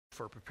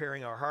for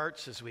preparing our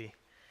hearts as we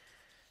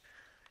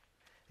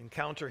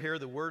encounter here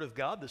the Word of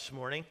God this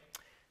morning.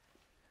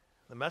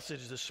 The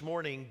message this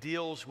morning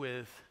deals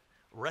with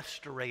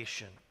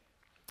restoration.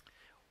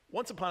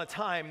 Once upon a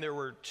time, there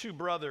were two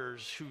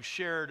brothers who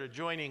shared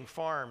adjoining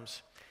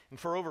farms. And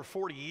for over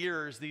 40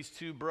 years, these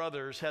two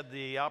brothers had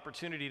the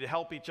opportunity to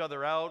help each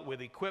other out with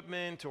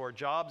equipment or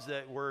jobs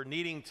that were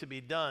needing to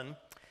be done.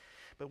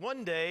 But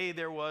one day,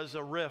 there was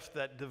a rift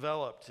that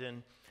developed.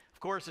 And of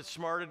course, it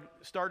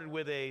started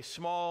with a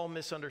small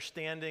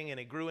misunderstanding, and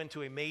it grew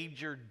into a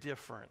major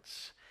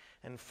difference.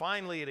 And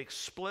finally, it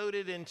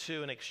exploded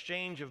into an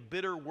exchange of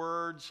bitter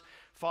words,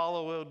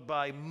 followed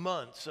by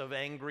months of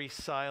angry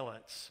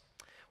silence.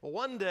 Well,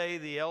 one day,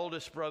 the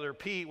eldest brother,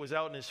 Pete, was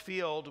out in his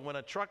field when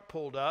a truck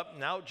pulled up,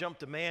 and out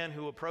jumped a man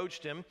who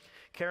approached him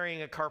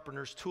carrying a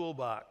carpenter's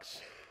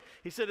toolbox.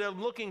 He said,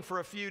 "I'm looking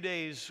for a few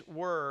days'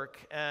 work,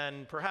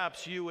 and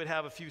perhaps you would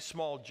have a few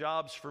small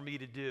jobs for me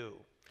to do."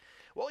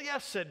 "Well,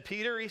 yes," said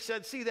Peter. He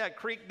said, "See that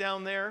creek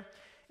down there?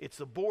 It's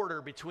the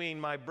border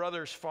between my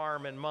brother's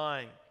farm and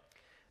mine.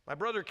 My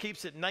brother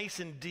keeps it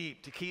nice and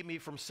deep to keep me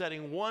from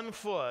setting one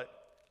foot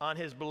on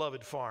his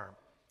beloved farm.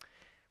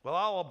 Well,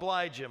 I'll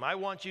oblige him. I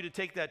want you to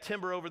take that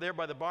timber over there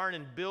by the barn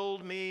and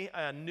build me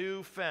a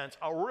new fence,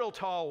 a real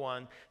tall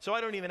one, so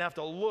I don't even have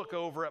to look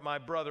over at my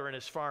brother and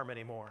his farm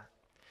anymore."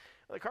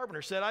 Well, the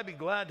carpenter said, "I'd be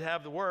glad to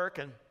have the work,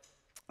 and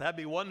that'd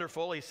be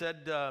wonderful." He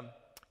said,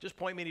 "Just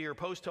point me to your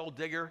post hole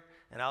digger,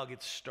 and I'll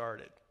get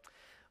started."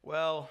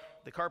 Well,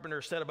 the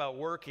carpenter set about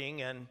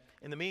working, and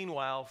in the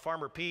meanwhile,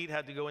 Farmer Pete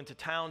had to go into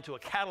town to a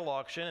cattle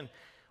auction, and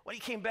when he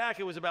came back,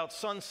 it was about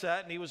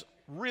sunset, and he was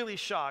really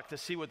shocked to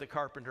see what the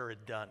carpenter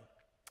had done.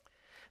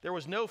 There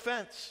was no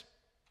fence.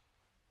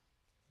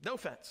 No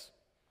fence.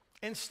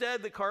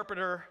 Instead, the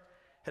carpenter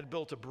had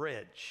built a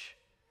bridge.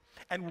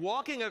 And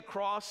walking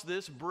across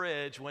this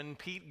bridge when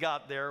Pete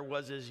got there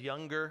was his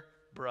younger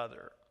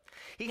brother.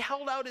 He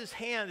held out his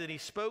hand and he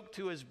spoke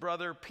to his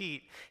brother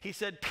Pete. He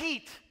said,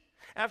 "Pete,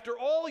 after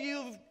all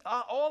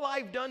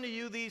I've done to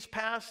you these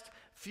past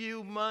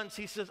few months,"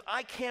 he says,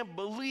 "I can't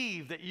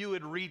believe that you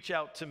would reach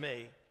out to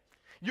me."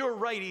 "You're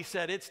right," he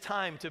said, "it's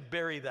time to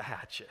bury the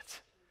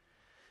hatchet."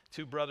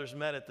 Two brothers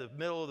met at the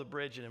middle of the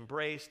bridge and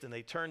embraced, and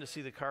they turned to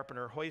see the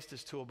carpenter hoist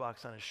his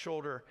toolbox on his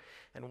shoulder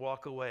and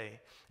walk away.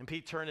 And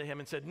Pete turned to him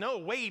and said, "No,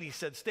 wait," he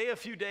said, "stay a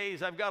few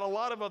days. I've got a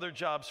lot of other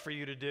jobs for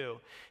you to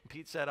do." And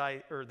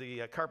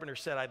the carpenter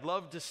said, "I'd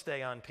love to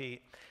stay on,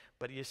 Pete,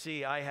 but you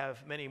see, I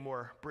have many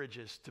more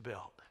bridges to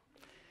build."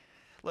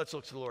 Let's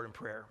look to the Lord in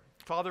prayer.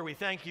 Father, we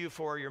thank you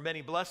for your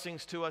many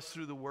blessings to us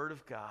through the Word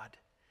of God.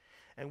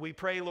 And we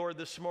pray, Lord,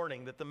 this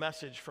morning that the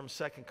message from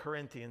 2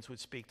 Corinthians would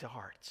speak to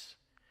hearts.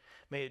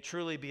 May it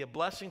truly be a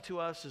blessing to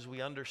us as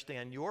we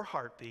understand your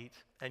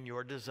heartbeat and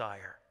your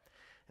desire.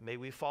 And may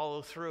we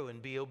follow through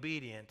and be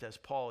obedient as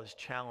Paul has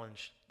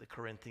challenged the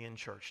Corinthian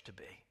church to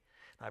be.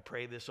 And I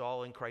pray this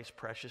all in Christ's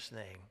precious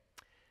name.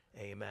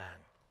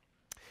 Amen.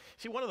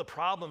 See, one of the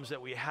problems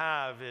that we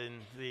have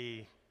in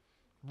the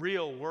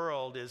real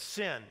world is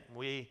sin.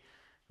 We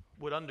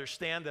would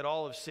understand that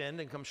all have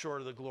sinned and come short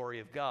of the glory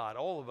of God.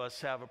 All of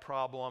us have a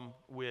problem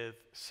with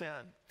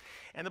sin.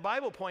 And the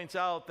Bible points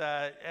out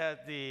that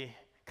at the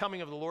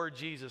coming of the Lord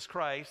Jesus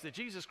Christ, that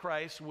Jesus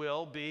Christ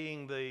will,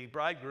 being the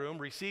bridegroom,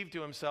 receive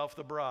to himself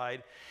the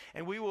bride,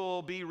 and we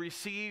will be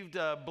received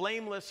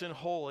blameless and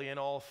holy in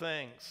all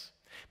things.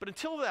 But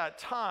until that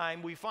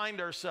time, we find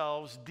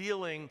ourselves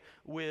dealing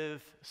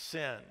with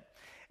sin.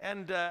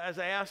 And as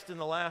I asked in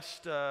the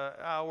last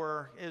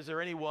hour, is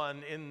there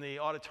anyone in the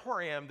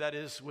auditorium that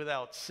is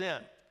without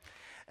sin?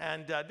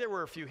 And there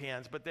were a few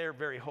hands, but they're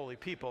very holy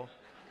people.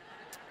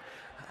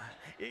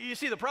 You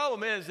see, the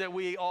problem is that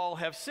we all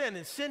have sinned,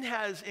 and sin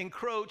has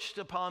encroached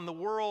upon the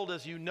world,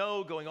 as you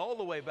know, going all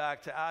the way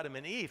back to Adam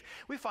and Eve.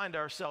 We find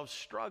ourselves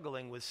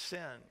struggling with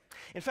sin.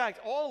 In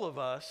fact, all of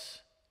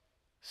us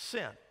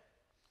sin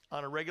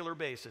on a regular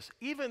basis.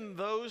 Even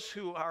those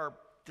who are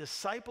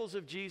disciples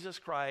of Jesus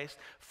Christ,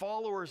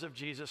 followers of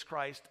Jesus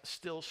Christ,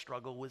 still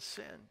struggle with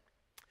sin.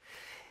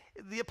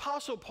 The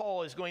Apostle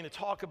Paul is going to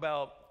talk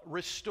about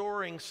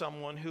restoring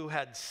someone who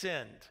had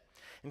sinned.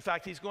 In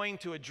fact, he's going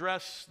to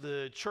address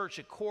the church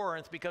at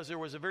Corinth because there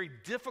was a very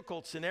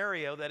difficult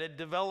scenario that had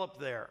developed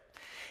there.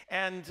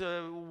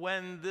 And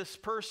when this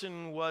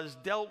person was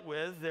dealt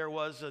with, there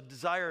was a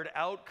desired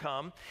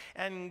outcome.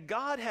 And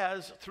God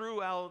has,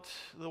 throughout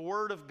the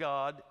Word of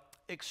God,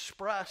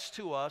 expressed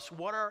to us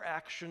what our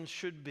actions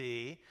should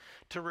be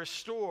to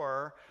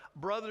restore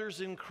brothers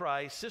in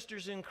Christ,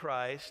 sisters in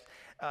Christ,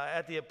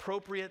 at the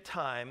appropriate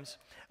times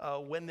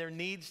when there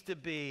needs to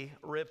be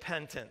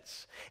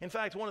repentance. In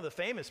fact, one of the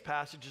famous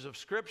passages of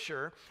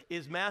Scripture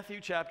is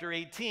Matthew chapter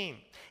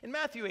 18. In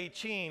Matthew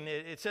 18,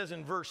 it says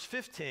in verse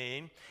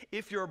 15,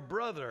 "If your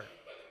brother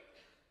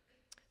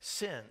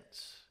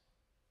sins,"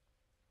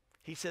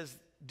 he says,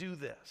 "do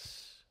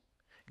this.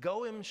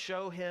 Go and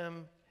show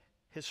him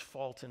his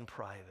fault in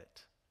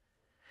private.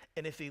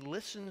 And if he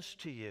listens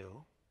to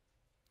you,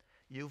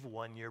 you've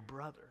won your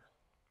brother."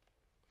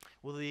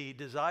 Well, the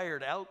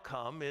desired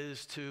outcome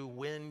is to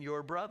win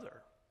your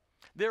brother.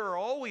 There are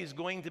always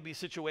going to be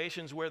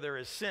situations where there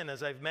is sin,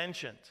 as I've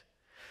mentioned.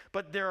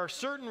 But there are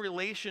certain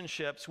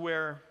relationships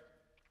where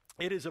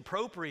it is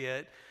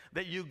appropriate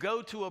that you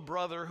go to a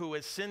brother who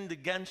has sinned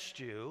against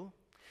you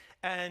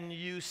and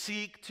you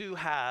seek to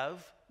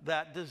have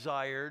that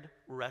desired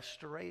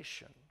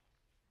restoration.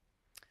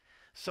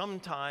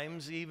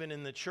 Sometimes, even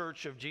in the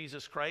Church of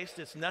Jesus Christ,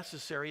 it's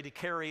necessary to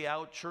carry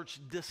out church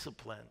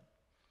discipline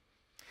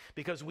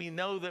because we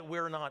know that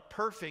we're not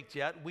perfect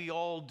yet. We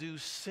all do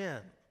sin.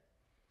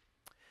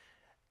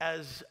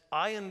 As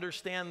I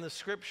understand the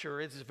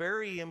scripture, it's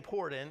very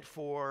important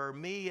for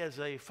me as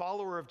a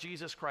follower of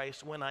Jesus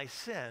Christ, when I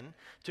sin,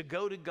 to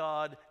go to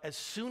God as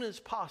soon as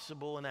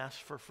possible and ask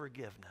for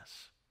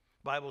forgiveness.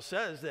 The Bible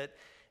says that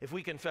if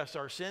we confess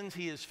our sins,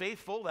 he is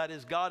faithful, that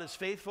is, God is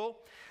faithful,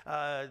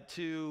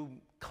 to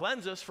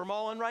cleanse us from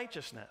all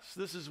unrighteousness.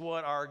 This is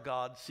what our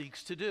God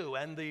seeks to do.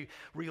 And the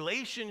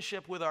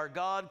relationship with our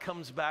God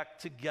comes back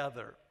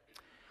together.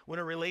 When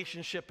a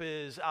relationship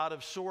is out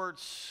of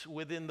sorts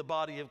within the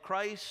body of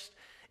Christ,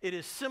 it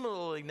is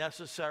similarly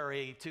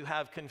necessary to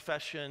have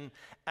confession,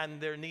 and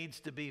there needs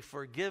to be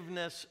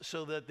forgiveness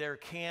so that there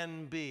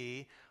can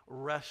be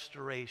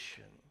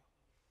restoration.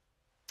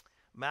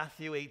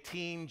 Matthew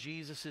 18,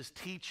 Jesus'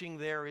 teaching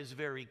there is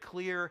very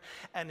clear,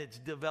 and it's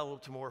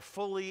developed more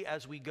fully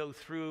as we go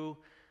through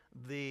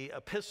the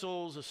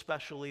epistles,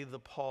 especially the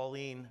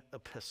Pauline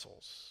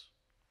epistles.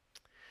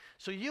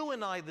 So you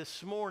and I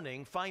this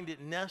morning find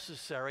it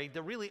necessary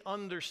to really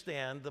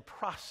understand the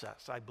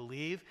process, I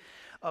believe,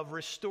 of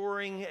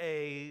restoring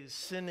a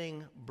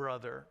sinning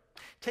brother.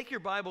 Take your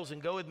Bibles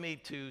and go with me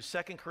to 2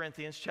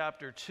 Corinthians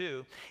chapter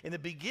 2. In the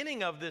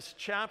beginning of this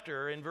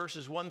chapter, in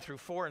verses 1 through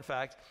 4, in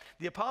fact,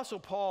 the Apostle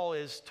Paul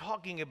is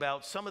talking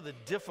about some of the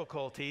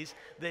difficulties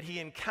that he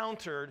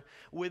encountered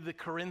with the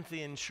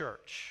Corinthian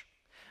church.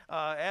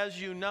 As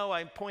you know,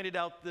 I pointed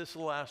out this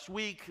last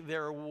week,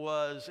 there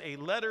was a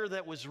letter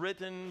that was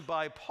written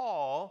by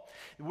Paul,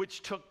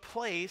 which took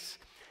place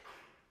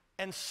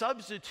and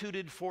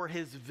substituted for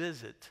his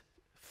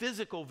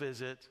physical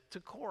visit to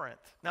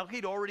Corinth. Now,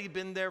 he'd already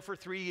been there for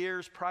 3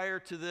 years prior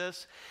to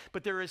this,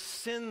 but there is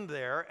sin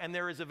there, and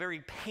there is a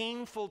very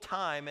painful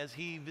time as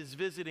he is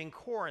visiting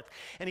Corinth.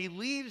 And he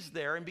leaves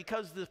there, and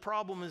because the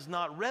problem is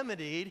not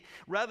remedied,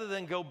 rather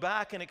than go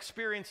back and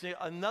experience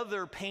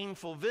another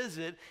painful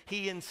visit,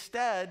 he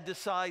instead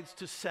decides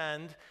to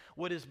send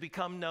what has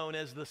become known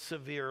as the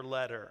severe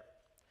letter.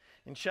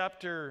 In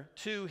chapter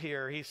 2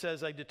 here, he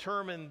says, I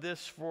determined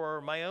this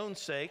for my own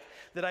sake,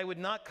 that I would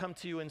not come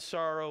to you in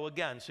sorrow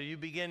again. So you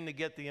begin to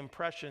get the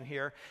impression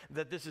here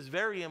that this is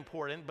very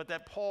important, but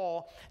that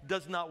Paul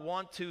does not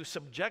want to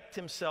subject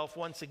himself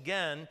once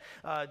again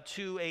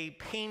to a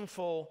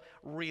painful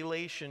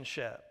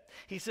relationship.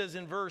 He says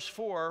in verse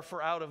 4,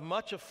 for out of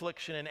much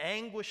affliction and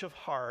anguish of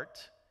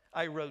heart,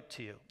 I wrote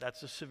to you.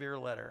 That's a severe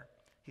letter.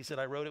 He said,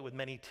 I wrote it with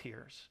many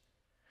tears.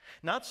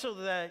 Not so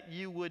that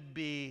you would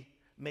be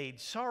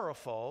made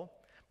sorrowful,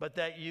 but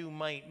that you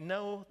might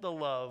know the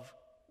love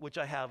which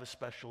I have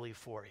especially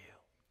for you.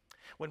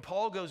 When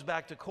Paul goes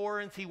back to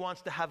Corinth, he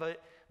wants to have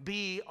it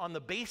be on the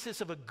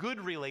basis of a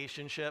good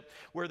relationship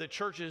where the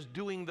church is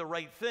doing the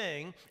right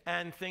thing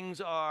and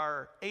things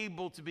are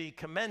able to be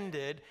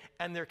commended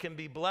and there can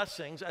be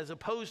blessings, as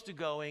opposed to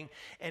going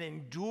and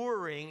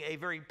enduring a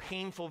very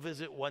painful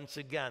visit once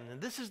again. And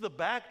this is the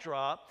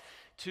backdrop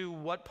to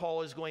what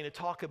Paul is going to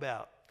talk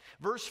about.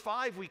 Verse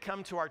 5, we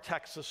come to our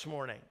text this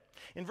morning.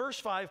 In verse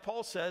 5,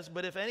 Paul says,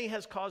 but if any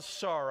has caused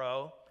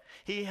sorrow,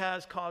 he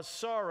has caused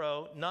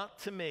sorrow not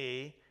to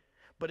me,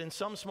 but in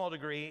some small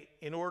degree,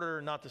 in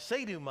order not to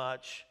say too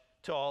much,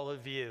 to all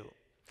of you.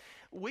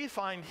 We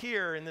find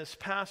here in this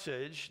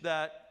passage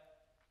that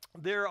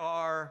there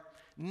are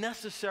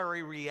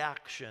necessary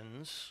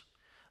reactions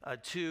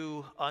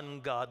to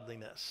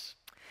ungodliness.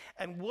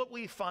 And what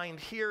we find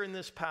here in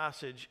this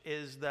passage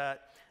is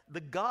that the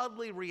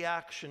godly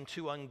reaction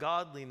to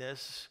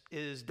ungodliness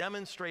is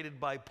demonstrated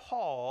by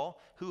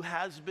Paul, who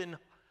has been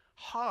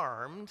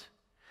harmed,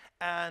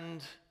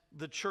 and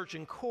the church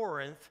in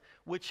Corinth,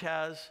 which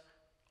has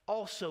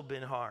also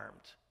been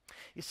harmed.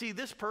 You see,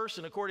 this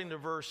person, according to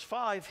verse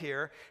 5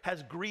 here,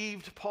 has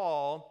grieved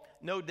Paul,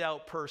 no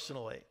doubt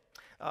personally.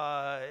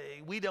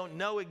 We don't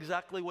know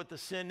exactly what the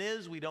sin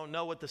is. We don't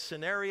know what the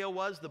scenario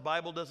was. The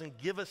Bible doesn't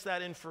give us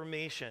that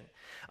information.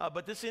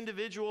 But this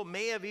individual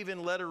may have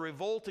even led a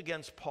revolt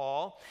against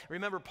Paul.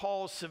 Remember,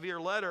 Paul's severe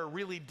letter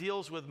really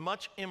deals with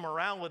much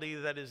immorality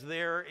that is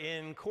there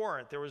in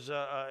Corinth. There was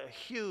a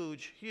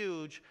huge,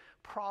 huge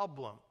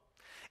problem.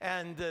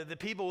 And the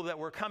people that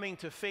were coming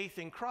to faith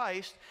in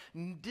Christ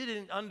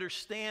didn't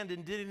understand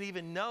and didn't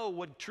even know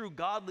what true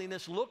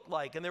godliness looked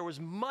like. And there was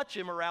much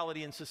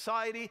immorality in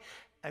society.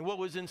 And what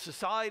was in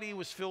society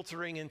was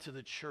filtering into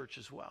the church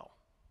as well.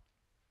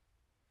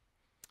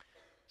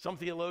 Some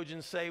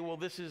theologians say, well,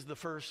 this is the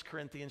 1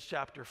 Corinthians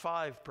chapter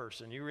 5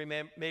 person. You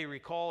may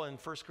recall in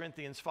 1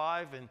 Corinthians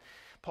 5, and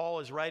Paul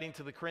is writing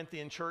to the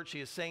Corinthian church.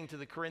 He is saying to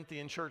the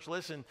Corinthian church,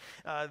 listen,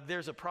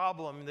 there's a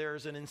problem.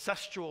 There's an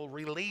incestual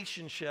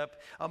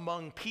relationship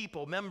among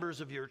people, members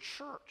of your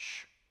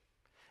church.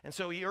 And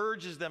so he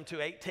urges them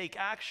to take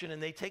action,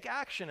 and they take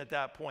action at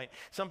that point.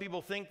 Some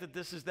people think that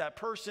this is that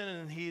person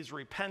and he's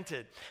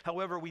repented.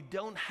 However, we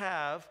don't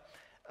have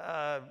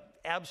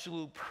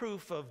absolute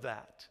proof of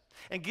that.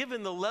 And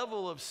given the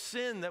level of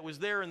sin that was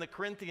there in the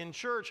Corinthian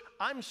church,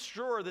 I'm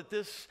sure that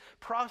this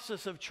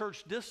process of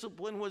church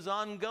discipline was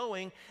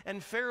ongoing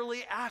and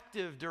fairly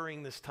active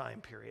during this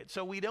time period.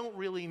 So we don't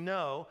really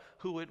know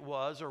who it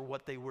was or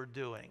what they were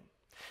doing.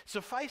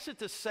 Suffice it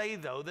to say,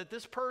 though, that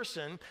this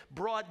person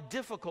brought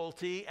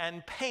difficulty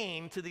and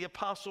pain to the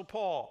Apostle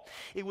Paul.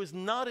 It was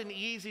not an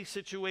easy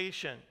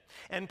situation.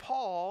 And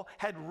Paul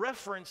had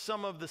referenced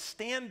some of the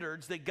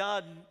standards that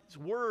God's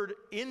word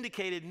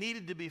indicated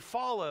needed to be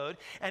followed,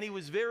 and he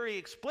was very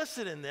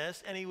explicit in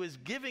this, and he was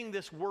giving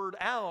this word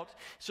out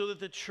so that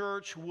the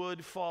church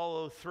would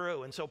follow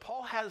through. And so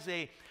Paul has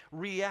a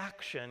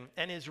reaction,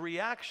 and his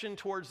reaction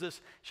towards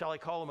this, shall I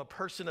call him a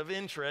person of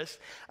interest,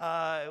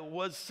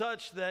 was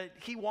such that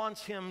he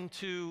wants him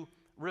to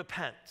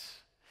repent.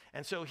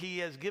 And so he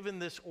has given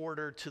this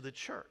order to the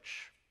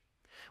church.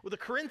 Well, the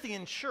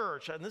Corinthian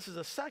church, and this is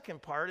the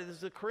second part, it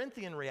is the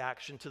Corinthian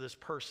reaction to this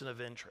person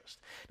of interest.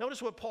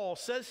 Notice what Paul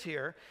says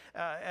here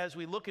as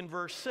we look in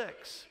verse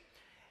 6.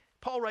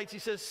 Paul writes, he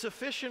says,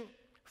 "Sufficient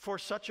for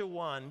such a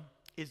one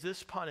is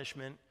this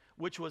punishment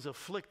which was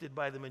afflicted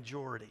by the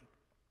majority."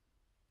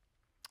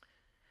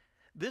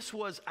 This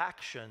was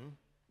action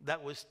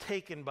that was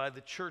taken by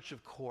the church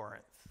of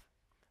Corinth.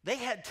 They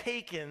had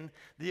taken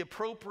the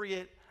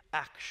appropriate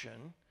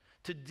action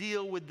to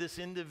deal with this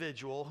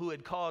individual who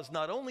had caused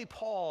not only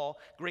Paul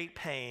great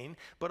pain,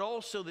 but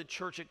also the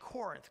church at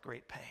Corinth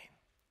great pain.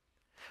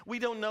 We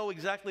don't know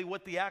exactly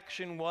what the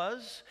action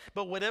was,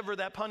 but whatever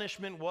that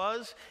punishment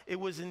was, it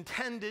was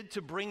intended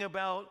to bring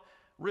about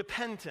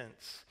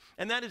repentance.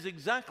 And that is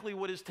exactly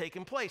what has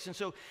taken place. And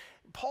so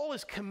Paul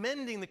is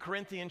commending the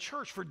Corinthian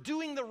church for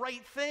doing the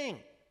right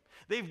thing.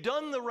 They've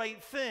done the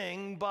right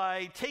thing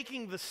by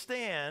taking the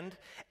stand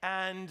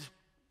and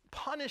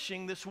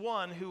punishing this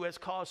one who has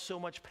caused so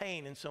much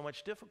pain and so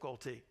much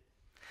difficulty.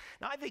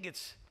 Now, I think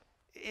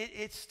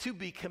it's to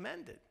be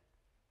commended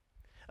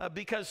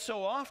because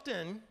so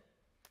often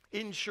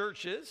in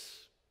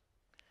churches,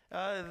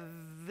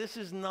 this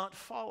is not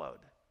followed.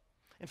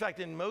 In fact,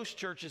 in most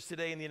churches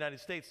today in the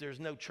United States, there's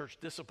no church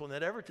discipline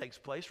that ever takes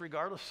place,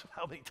 regardless of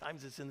how many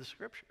times it's in the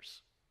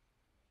scriptures.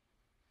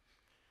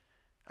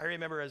 I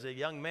remember as a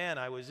young man,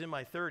 I was in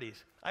my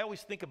 30s. I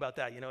always think about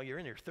that, you're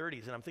in your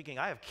 30s, and I'm thinking,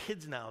 I have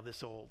kids now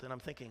this old, and I'm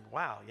thinking,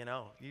 wow,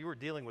 you were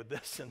dealing with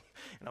this, and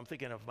I'm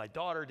thinking of my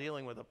daughter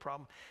dealing with a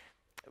problem.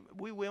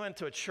 We went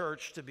to a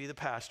church to be the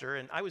pastor,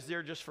 and I was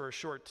there just for a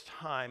short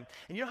time.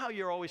 And you know how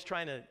you're always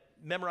trying to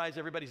memorize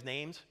everybody's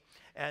names?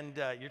 And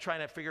you're trying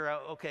to figure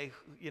out, okay,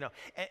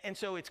 and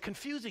so it's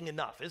confusing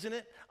enough, isn't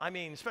it? I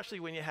mean, especially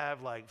when you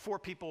have like 4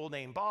 people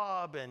named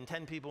Bob and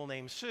 10 people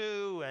named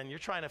Sue, and you're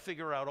trying to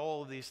figure out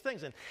all of these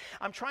things. And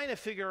I'm trying to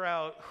figure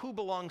out who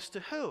belongs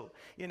to who,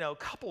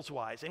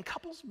 couples-wise. And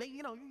couples,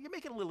 you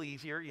make it a little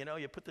easier,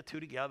 you put the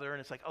two together,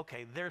 and it's like,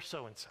 okay, they're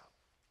so-and-so.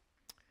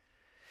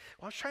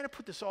 Well, I was trying to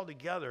put this all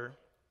together,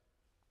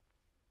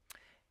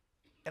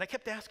 and I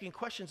kept asking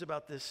questions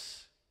about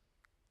this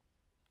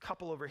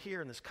couple over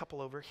here and this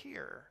couple over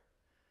here.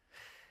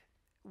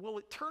 Well,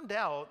 it turned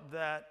out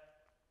that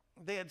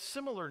they had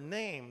similar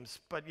names,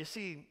 but you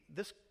see,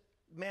 this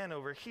man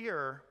over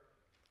here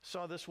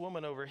saw this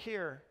woman over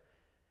here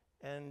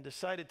and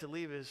decided to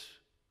leave his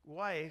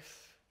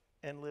wife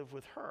and live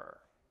with her.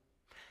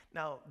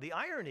 Now, the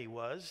irony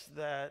was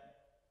that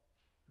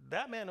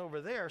that man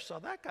over there saw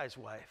that guy's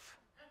wife,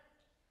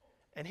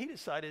 and he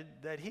decided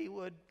that he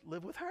would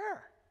live with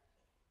her.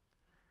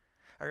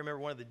 I remember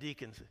one of the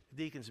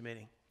deacons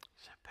meeting.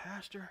 He said,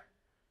 "Pastor,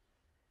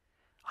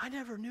 I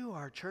never knew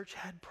our church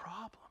had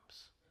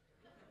problems."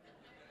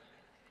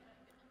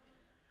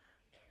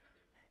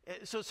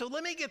 So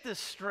let me get this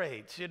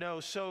straight.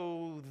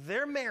 So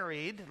they're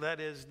married, that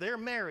is, they're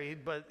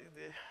married, but,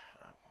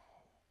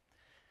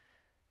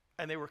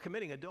 and they were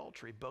committing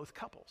adultery, both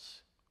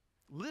couples,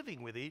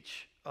 living with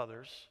each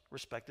other's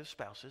respective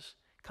spouses,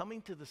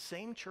 coming to the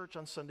same church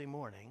on Sunday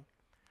morning,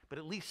 but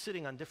at least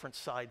sitting on different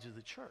sides of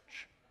the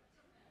church.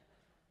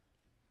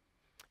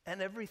 And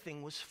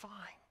everything was fine.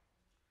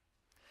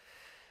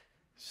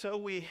 So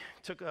we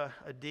took a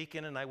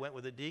deacon, and I went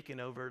with a deacon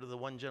over to the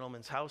one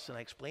gentleman's house, and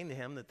I explained to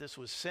him that this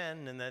was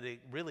sin and that it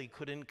really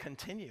couldn't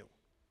continue.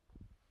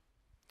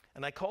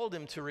 And I called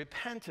him to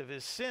repent of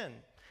his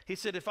sin. He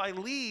said, "If I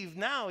leave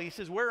now," he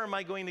says, "where am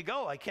I going to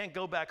go? I can't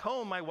go back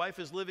home. My wife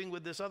is living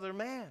with this other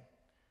man."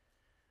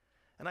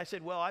 And I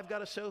said, "Well, I've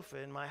got a sofa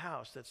in my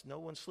house that no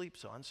one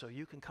sleeps on, so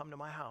you can come to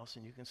my house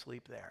and you can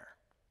sleep there."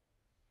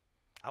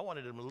 I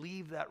wanted him to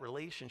leave that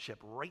relationship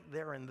right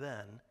there and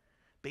then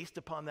based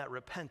upon that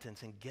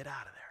repentance and get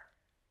out of there.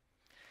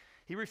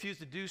 He refused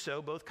to do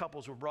so. Both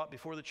couples were brought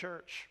before the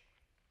church.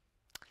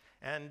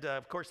 And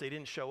of course, they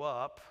didn't show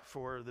up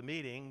for the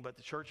meeting, but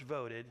the church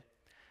voted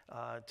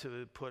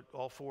to put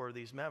all 4 of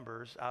these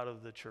members out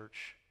of the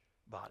church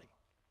body.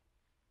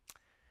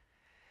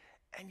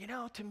 And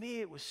to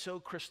me, it was so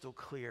crystal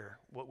clear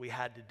what we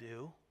had to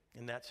do.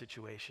 in that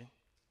situation.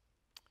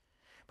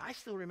 But I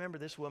still remember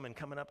this woman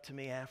coming up to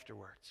me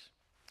afterwards.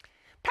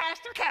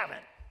 Pastor Kevin,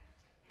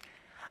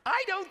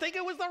 I don't think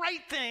it was the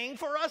right thing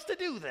for us to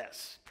do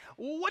this.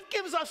 What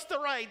gives us the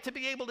right to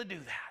be able to do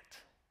that?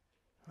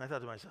 And I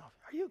thought to myself,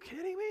 are you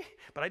kidding me?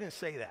 But I didn't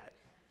say that.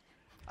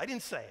 I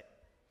didn't say it.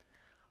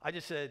 I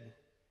just said,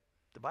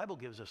 the Bible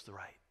gives us the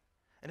right.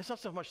 And it's not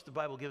so much the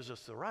Bible gives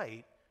us the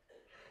right.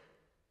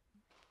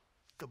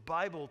 The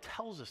Bible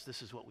tells us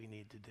this is what we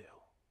need to do.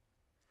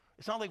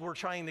 It's not like we're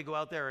trying to go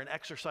out there and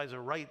exercise a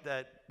right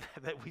that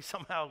we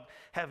somehow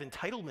have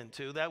entitlement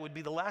to. That would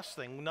be the last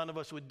thing. None of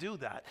us would do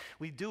that.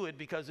 We do it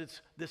because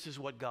this is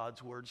what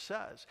God's word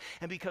says.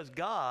 And because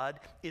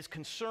God is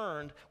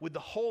concerned with the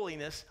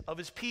holiness of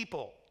his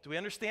people. Do we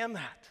understand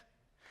that?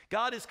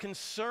 God is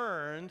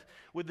concerned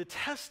with the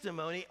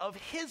testimony of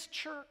his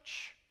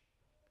church.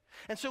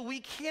 And so we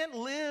can't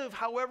live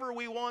however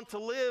we want to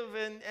live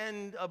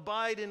and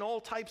abide in all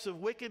types of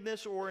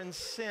wickedness or in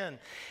sin.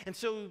 And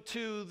so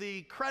to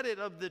the credit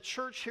of the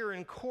church here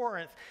in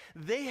Corinth,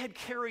 they had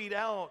carried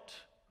out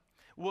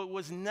what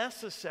was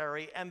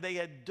necessary and they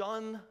had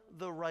done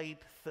the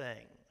right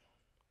thing.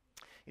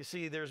 You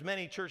see, there's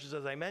many churches,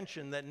 as I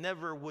mentioned, that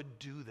never would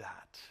do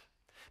that.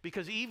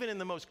 Because even in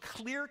the most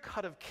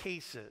clear-cut of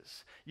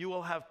cases, you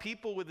will have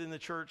people within the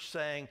church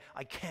saying,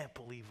 I can't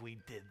believe we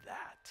did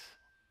that.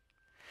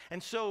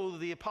 And so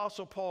the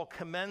Apostle Paul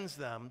commends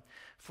them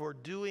for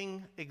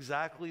doing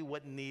exactly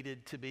what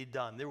needed to be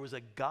done. There was a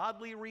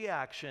godly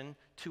reaction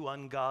to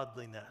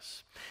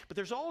ungodliness. But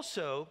there's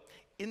also,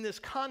 in this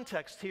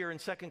context here in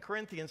 2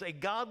 Corinthians, a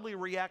godly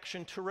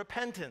reaction to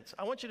repentance.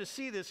 I want you to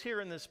see this here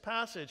in this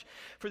passage.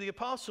 For the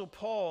Apostle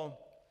Paul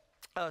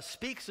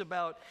speaks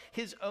about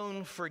his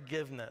own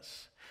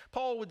forgiveness.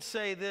 Paul would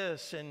say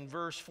this in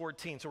verse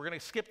 14. So we're going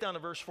to skip down to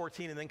verse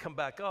 14 and then come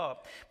back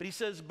up. But he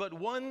says, but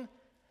one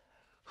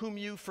whom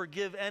you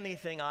forgive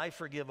anything, I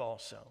forgive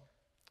also.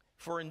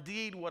 For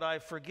indeed, what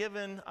I've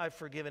forgiven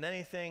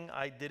anything,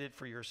 I did it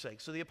for your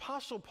sake. So the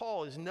Apostle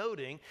Paul is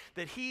noting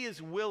that he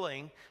is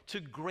willing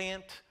to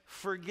grant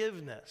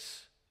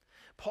forgiveness.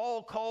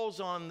 Paul calls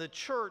on the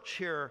church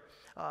here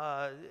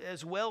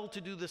as well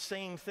to do the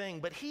same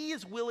thing, but he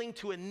is willing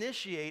to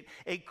initiate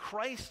a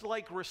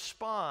Christ-like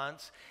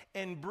response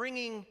in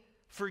bringing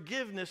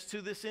forgiveness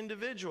to this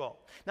individual.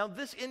 Now,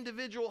 this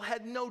individual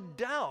had no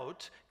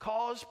doubt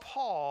caused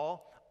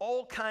Paul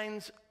all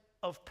kinds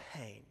of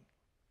pain.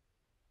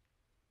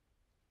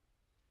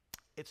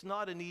 It's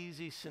not an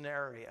easy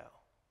scenario.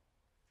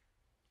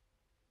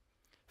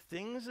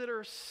 Things that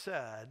are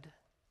said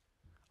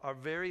are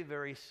very,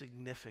 very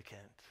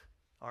significant,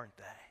 aren't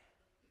they?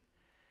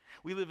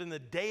 We live in the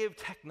day of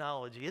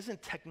technology.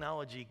 Isn't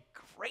technology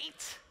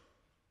great?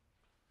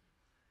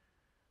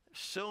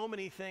 So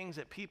many things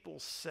that people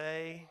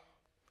say.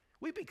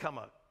 We become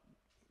a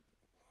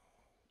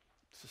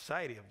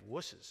society of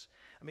wusses.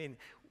 I mean,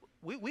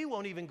 we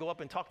won't even go up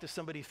and talk to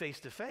somebody face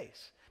to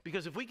face.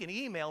 Because if we can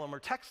email them or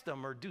text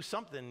them or do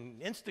something,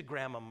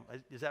 Instagram them,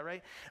 is that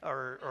right?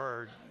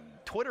 Or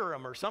Twitter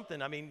them or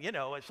something. I mean,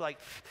 it's like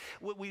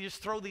we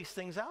just throw these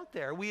things out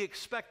there. We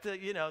expect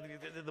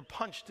the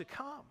punch to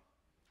come.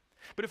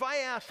 But if I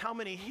asked how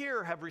many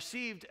here have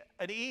received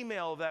an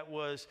email that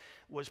was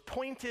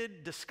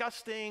pointed,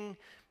 disgusting,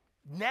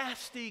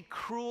 nasty,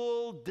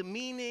 cruel,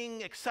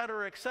 demeaning, et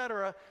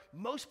cetera,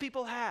 most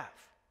people have.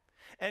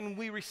 And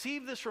we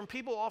receive this from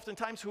people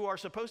oftentimes who are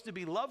supposed to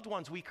be loved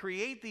ones. We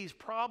create these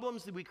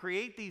problems, we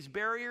create these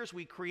barriers,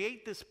 we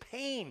create this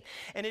pain.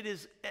 And it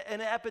is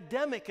an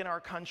epidemic in our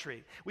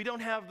country. We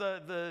don't have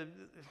the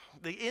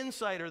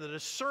insight or the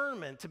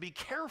discernment to be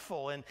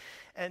careful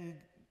and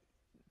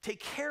take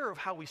care of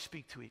how we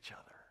speak to each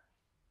other.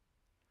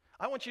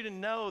 I want you to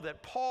know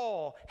that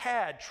Paul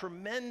had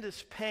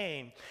tremendous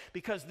pain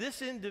because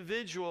this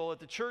individual at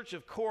the church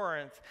of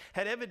Corinth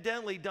had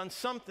evidently done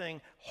something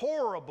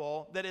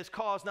horrible that has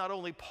caused not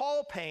only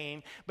Paul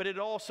pain, but it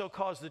also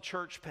caused the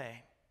church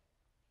pain.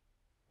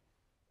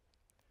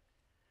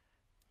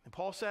 And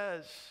Paul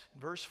says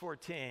in verse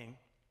 14,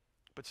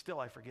 but still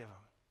I forgive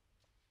him.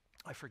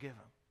 I forgive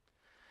him.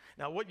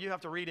 Now, what you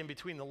have to read in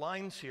between the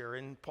lines here,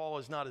 and Paul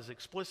is not as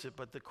explicit,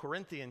 but the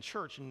Corinthian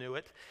church knew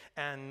it,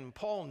 and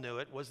Paul knew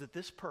it, was that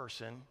this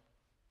person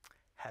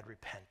had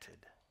repented.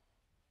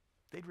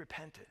 They'd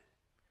repented.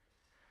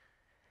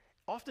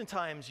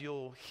 Oftentimes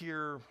you'll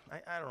hear,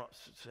 I don't know,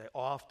 say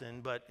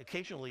often, but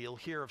occasionally you'll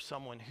hear of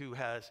someone who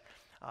has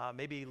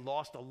maybe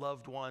lost a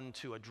loved one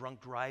to a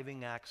drunk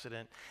driving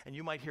accident, and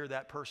you might hear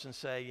that person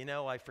say,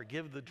 I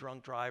forgive the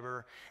drunk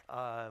driver,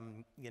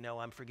 I'm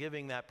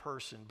forgiving that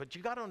person. But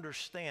you got to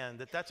understand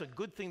that that's a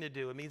good thing to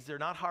do. It means they're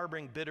not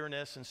harboring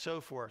bitterness and so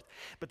forth.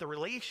 But the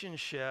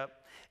relationship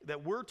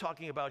that we're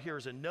talking about here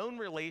is a known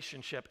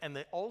relationship, and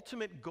the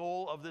ultimate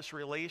goal of this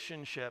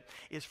relationship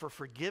is for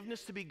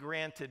forgiveness to be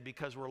granted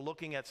because we're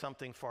looking at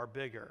something far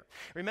bigger.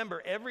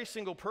 Remember, every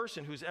single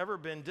person who's ever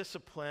been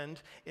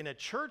disciplined in a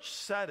church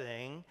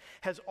setting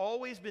has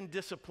always been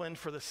disciplined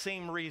for the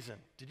same reason.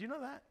 Did you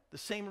know that? The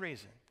same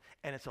reason.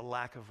 and it's a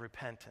lack of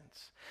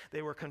repentance.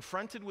 They were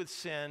confronted with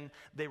sin,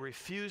 they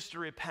refused to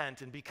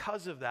repent, and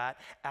because of that,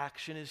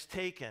 action is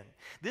taken.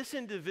 This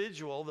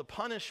individual, the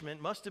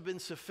punishment must have been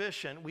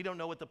sufficient. We don't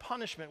know what the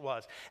punishment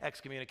was.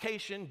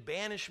 Excommunication,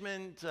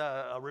 banishment,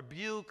 a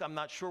rebuke, I'm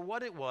not sure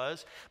what it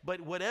was, but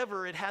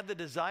whatever, it had the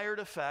desired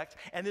effect,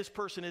 and this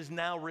person is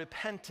now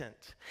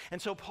repentant.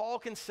 And so Paul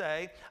can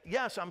say,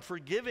 yes, I'm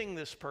forgiving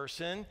this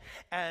person,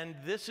 and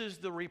this is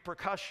the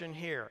repercussion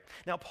here.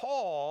 Now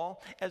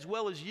Paul, as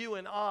well as you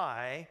and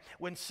I,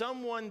 when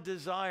someone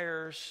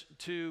desires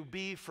to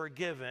be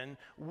forgiven,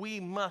 we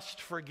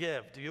must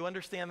forgive. Do you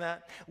understand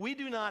that? We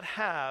do not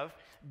have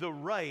the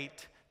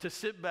right to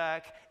sit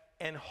back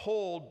and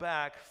hold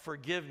back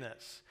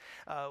forgiveness.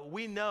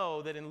 We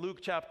know that in Luke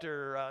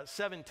chapter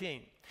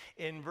 17,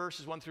 in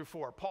verses 1 through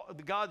 4,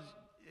 God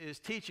is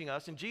teaching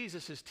us, and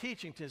Jesus is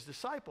teaching to his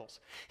disciples.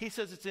 He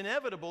says it's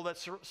inevitable that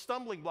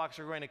stumbling blocks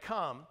are going to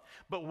come,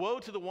 but woe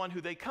to the one who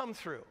they come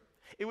through.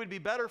 It would be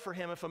better for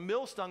him if a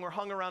millstone were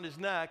hung around his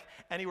neck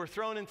and he were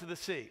thrown into the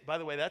sea. By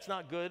the way, that's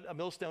not good. A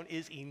millstone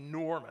is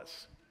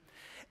enormous.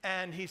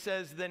 And he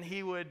says then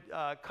he would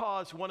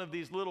cause one of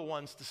these little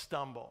ones to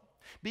stumble.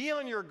 Be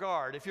on your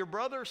guard. If your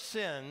brother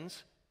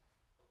sins,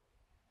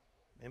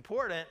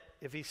 important,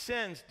 if he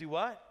sins, do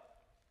what?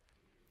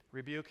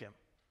 Rebuke him.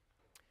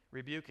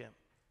 Rebuke him.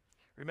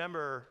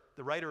 Remember,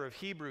 the writer of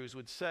Hebrews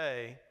would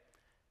say,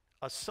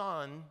 a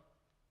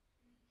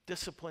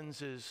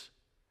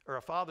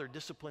father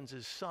disciplines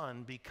his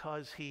son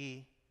because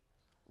he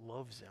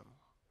loves him.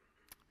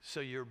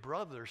 So your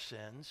brother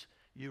sins,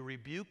 you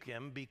rebuke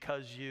him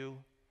because you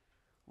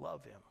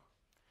love him.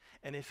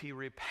 And if he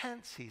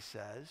repents, he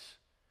says,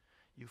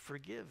 you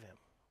forgive him.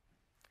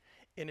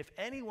 And if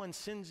anyone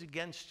sins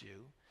against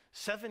you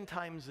 7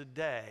 times a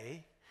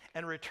day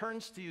and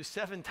returns to you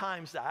 7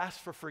 times to ask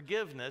for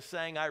forgiveness,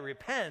 saying, I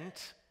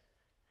repent,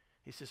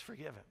 he says,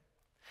 forgive him.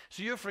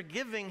 So you're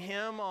forgiving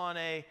him on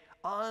an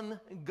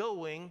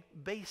ongoing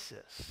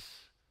basis.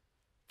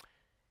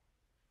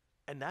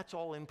 And that's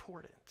all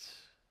important.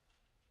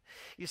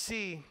 You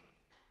see,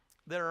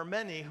 there are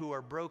many who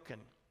are broken.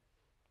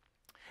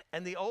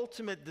 And the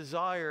ultimate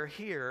desire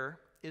here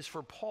is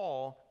for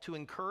Paul to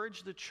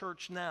encourage the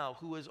church now,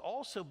 who has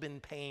also been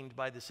pained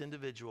by this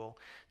individual,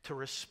 to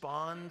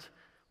respond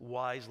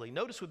wisely.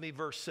 Notice with me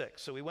verse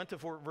 6. So we went to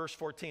verse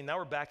 14. Now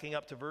we're backing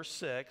up to verse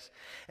 6.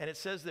 And it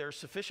says there,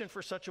 sufficient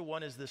for such a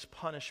one is this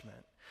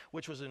punishment,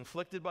 which was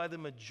inflicted by the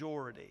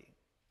majority,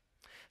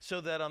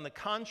 so that on the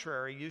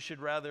contrary, you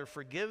should rather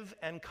forgive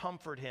and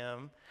comfort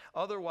him.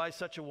 Otherwise,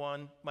 such a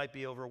one might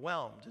be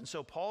overwhelmed. And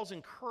so Paul's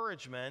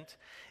encouragement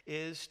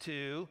is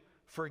to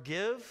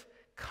forgive,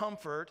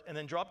 comfort, and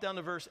then drop down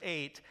to verse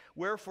 8.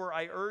 Wherefore,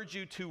 I urge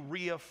you to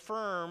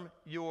reaffirm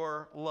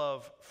your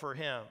love for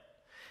him.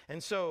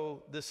 And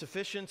so the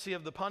sufficiency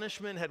of the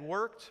punishment had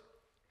worked.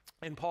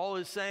 And Paul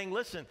is saying,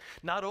 listen,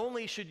 not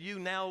only should you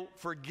now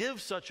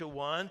forgive such a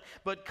one,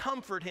 but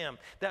comfort him.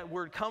 That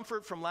word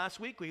comfort from last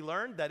week, we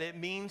learned that it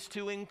means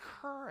to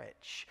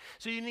encourage.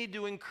 So you need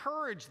to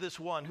encourage this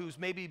one who's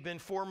maybe been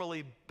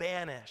formally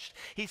banished.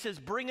 He says,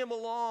 bring him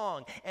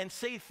along and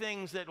say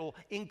things that will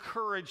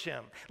encourage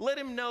him. Let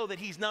him know that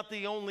he's not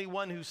the only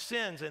one who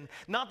sins and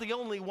not the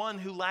only one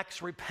who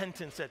lacks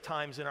repentance at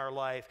times in our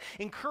life.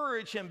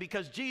 Encourage him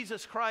because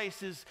Jesus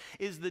Christ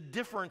is the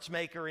difference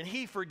maker, and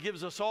he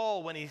forgives us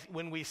all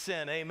when we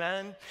sin,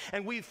 amen?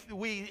 And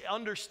we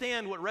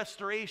understand what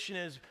restoration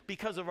is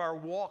because of our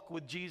walk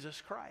with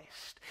Jesus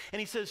Christ. And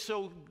he says,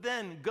 so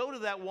then go to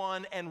that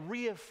one and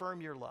reaffirm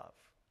your love.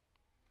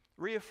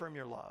 Reaffirm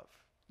your love.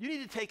 You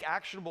need to take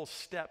actionable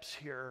steps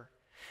here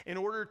in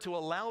order to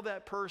allow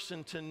that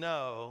person to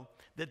know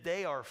that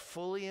they are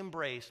fully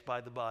embraced by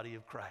the body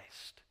of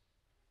Christ.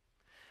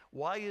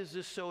 Why is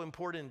this so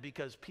important?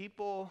 Because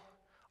people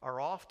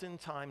are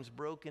oftentimes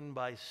broken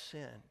by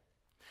sin.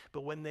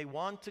 But when they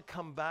want to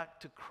come back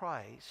to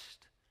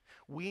Christ,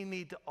 we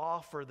need to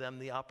offer them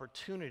the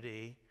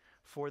opportunity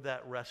for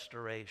that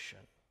restoration.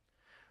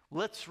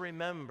 Let's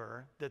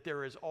remember that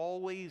there is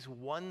always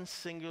one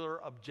singular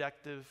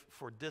objective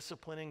for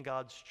disciplining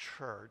God's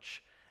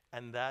church,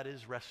 and that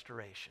is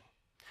restoration.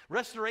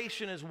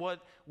 Restoration is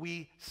what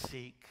we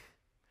seek.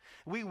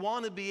 We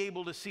want to be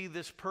able to see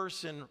this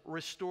person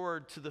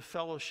restored to the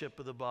fellowship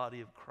of the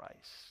body of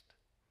Christ.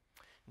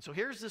 And so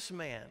here's this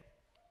man.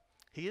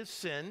 He has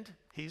sinned,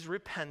 he's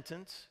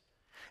repentant,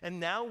 and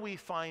now we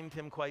find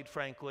him, quite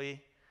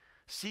frankly,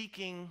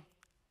 seeking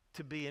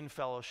to be in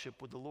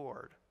fellowship with the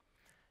Lord.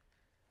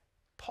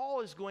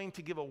 Paul is going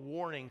to give a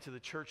warning to the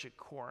church at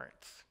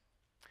Corinth.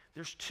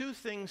 There's 2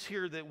 things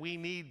here that we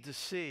need to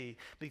see,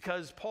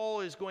 because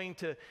Paul is going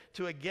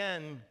to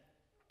again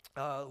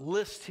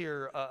list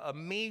here a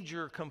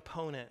major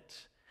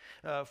component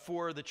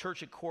for the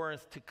church at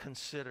Corinth to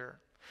consider.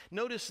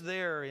 Notice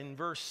there in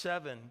verse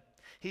 7,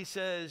 he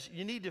says,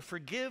 you need to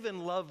forgive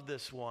and love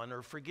this one,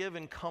 or forgive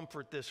and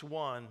comfort this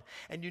one,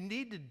 and you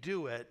need to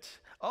do it.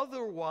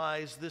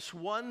 Otherwise, this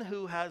one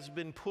who has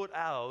been put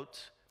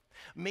out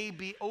may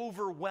be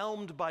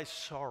overwhelmed by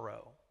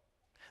sorrow.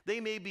 They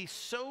may be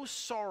so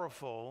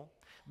sorrowful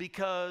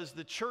because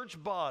the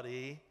church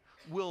body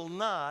will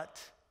not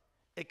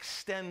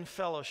extend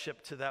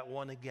fellowship to that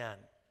one again.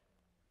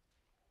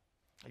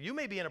 You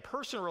may be in a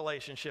personal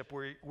relationship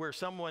where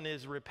someone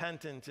is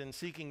repentant and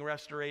seeking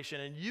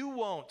restoration, and you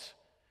won't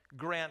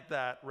grant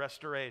that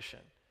restoration.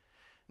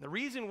 And the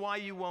reason why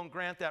you won't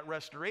grant that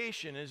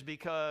restoration is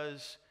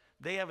because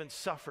they haven't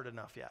suffered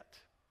enough yet.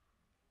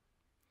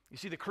 You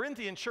see, the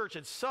Corinthian church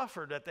had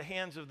suffered at the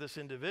hands of this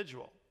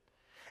individual.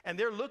 And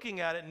they're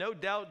looking at it, no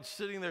doubt,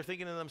 sitting there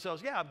thinking to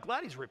themselves, yeah, I'm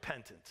glad he's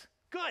repentant.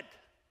 Good.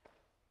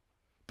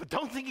 But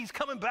don't think he's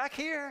coming back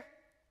here.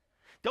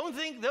 Don't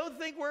think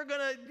we're going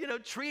to,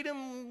 treat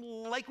him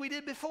like we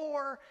did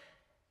before.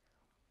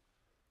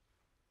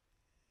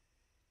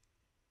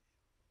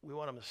 We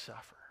want him to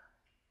suffer.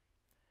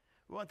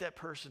 We want that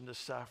person to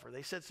suffer.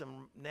 They said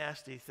some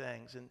nasty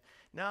things, and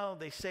now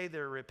they say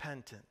they're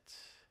repentant.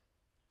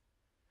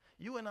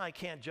 You and I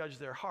can't judge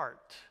their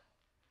heart,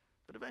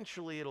 but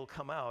eventually it'll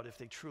come out if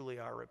they truly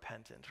are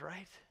repentant,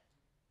 right?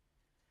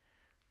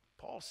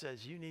 Paul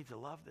says you need to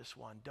love this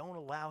one. Don't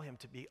allow him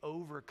to be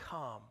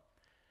overcome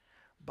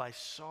by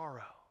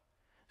sorrow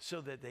so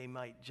that they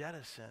might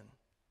jettison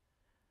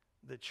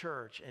the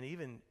church and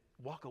even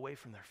walk away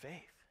from their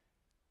faith.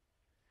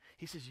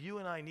 He says you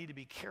and I need to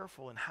be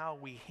careful in how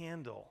we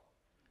handle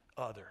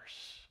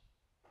others.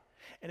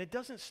 And it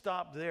doesn't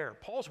stop there.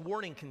 Paul's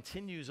warning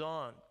continues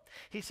on.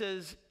 He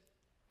says,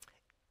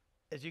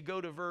 as you go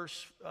to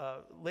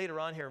later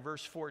on here,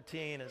 verse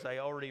 14, as I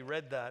already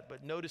read that,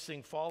 but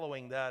noticing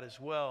following that as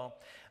well,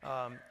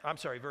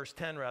 verse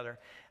 10 rather.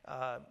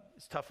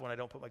 It's tough when I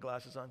don't put my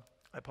glasses on.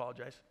 I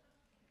apologize.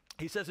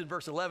 He says in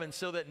verse 11,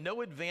 so that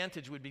no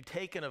advantage would be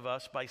taken of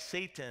us by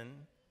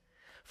Satan,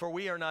 for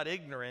we are not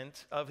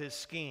ignorant of his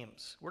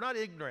schemes. We're not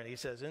ignorant, he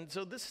says. And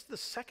so this is the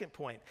second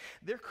point.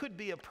 There could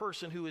be a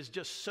person who is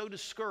just so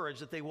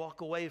discouraged that they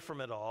walk away from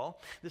it all.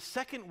 The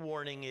second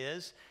warning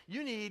is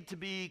you need to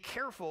be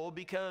careful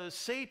because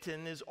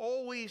Satan is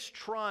always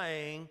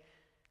trying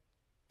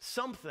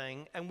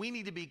something, and we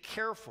need to be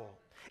careful.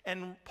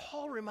 And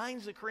Paul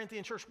reminds the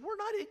Corinthian church, we're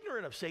not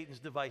ignorant of Satan's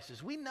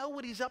devices. We know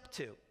what he's up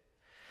to.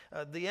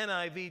 The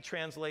NIV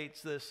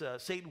translates this,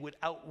 Satan would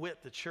outwit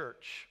the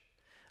church.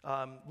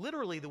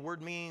 Literally, the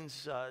word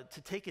means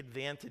to take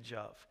advantage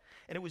of.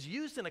 And it was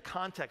used in a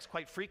context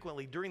quite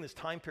frequently during this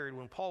time period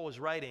when Paul was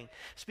writing,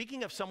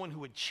 speaking of someone who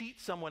would cheat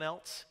someone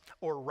else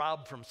or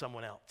rob from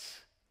someone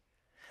else.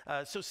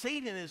 So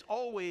Satan is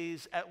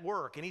always at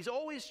work, and he's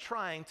always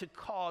trying to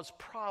cause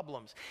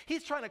problems.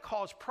 He's trying to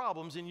cause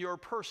problems in your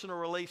personal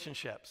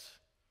relationships.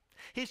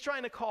 He's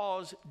trying to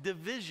cause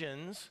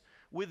divisions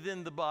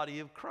within the body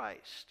of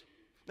Christ.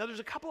 Now, there's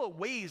a couple of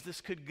ways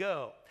this could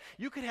go.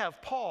 You could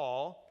have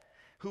Paul,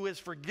 who has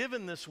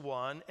forgiven this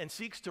one and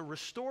seeks to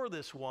restore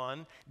this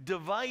one,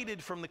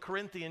 divided from the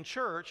Corinthian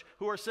church,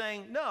 who are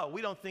saying, no,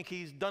 we don't think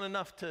he's done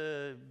enough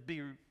to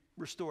be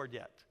restored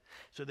yet.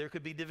 So there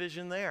could be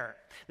division there.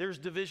 There's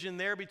division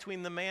there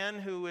between the man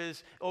who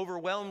is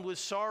overwhelmed with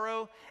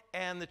sorrow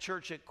and the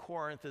church at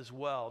Corinth as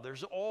well.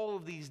 There's all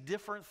of these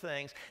different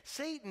things.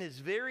 Satan is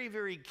very,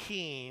 very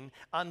keen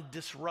on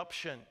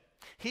disruption.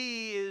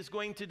 He is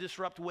going to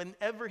disrupt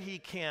whenever he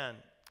can.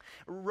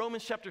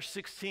 Romans chapter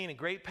 16, a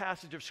great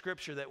passage of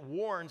scripture that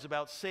warns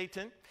about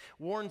Satan,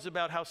 warns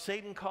about how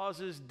Satan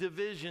causes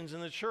divisions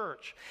in the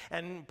church.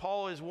 And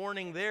Paul is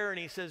warning there, and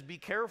he says, be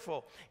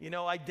careful.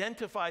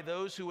 Identify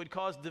those who would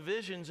cause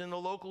divisions in the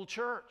local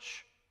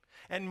church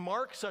and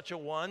mark such a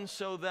one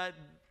so that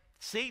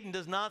Satan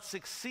does not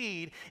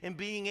succeed in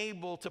being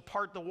able to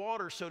part the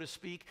water, so to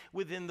speak,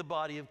 within the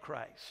body of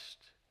Christ.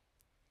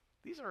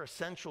 These are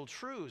essential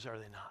truths, are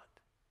they not?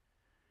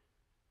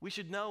 We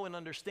should know and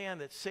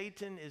understand that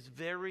Satan is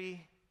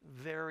very,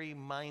 very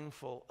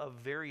mindful of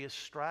various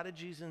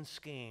strategies and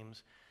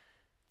schemes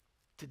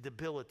to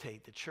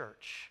debilitate the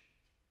church.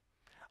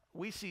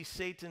 We see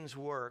Satan's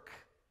work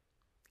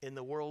in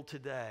the world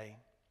today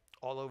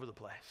all over the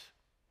place.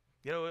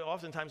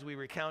 Oftentimes we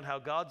recount how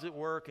God's at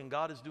work and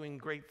God is doing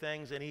great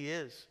things, and he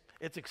is.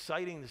 It's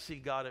exciting to see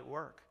God at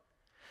work.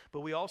 But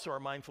we also are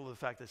mindful of the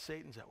fact that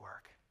Satan's at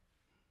work.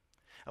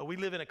 We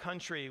live in a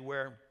country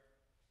where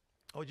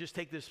just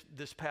take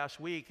this past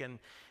week and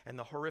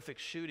the horrific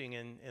shooting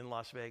in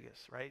Las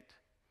Vegas, right?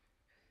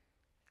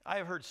 I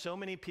have heard so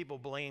many people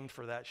blamed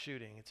for that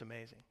shooting. It's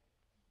amazing.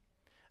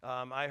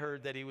 I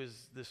heard that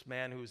this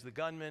man who was the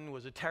gunman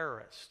was a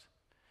terrorist.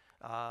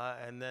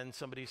 And then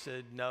somebody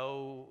said,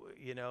 no,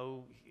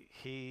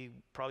 he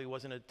probably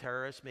wasn't a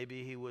terrorist.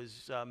 Maybe he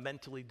was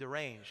mentally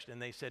deranged.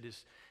 And they said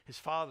his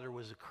father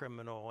was a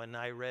criminal. And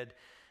I read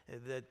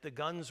that the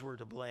guns were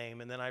to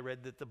blame, and then I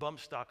read that the bump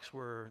stocks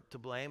were to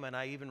blame, and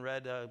I even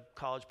read a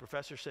college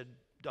professor said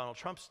Donald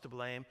Trump's to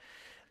blame.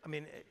 I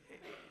mean,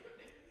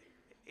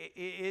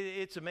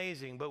 it's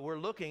amazing, but we're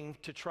looking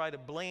to try to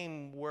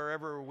blame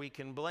wherever we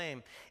can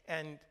blame.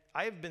 And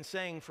I've been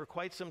saying for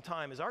quite some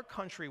time, as our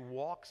country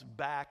walks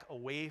back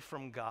away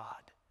from God,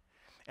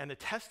 and the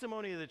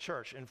testimony of the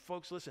church, and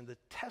folks, listen, the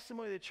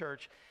testimony of the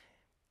church,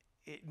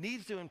 it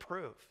needs to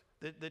improve.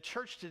 The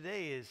church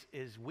today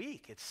is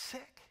weak, it's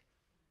sick.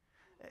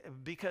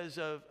 because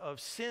of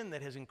sin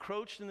that has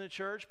encroached in the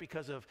church,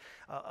 because of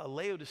a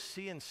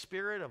Laodicean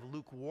spirit of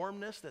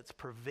lukewarmness that's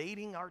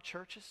pervading our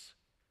churches.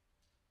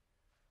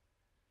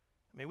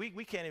 I mean,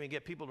 we can't even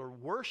get people to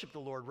worship the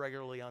Lord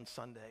regularly on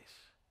Sundays.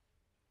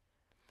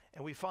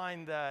 And we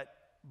find that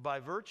by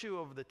virtue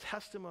of the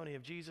testimony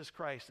of Jesus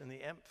Christ and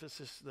the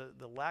emphasis,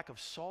 the lack of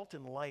salt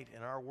and light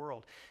in our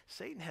world,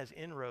 Satan has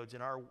inroads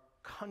in our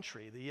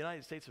country, the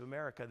United States of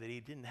America, that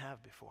he didn't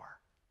have before.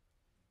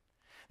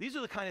 These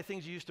are the kind of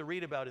things you used to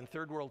read about in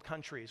third world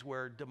countries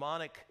where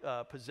demonic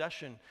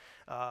possession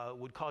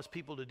would cause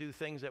people to do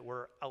things that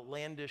were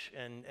outlandish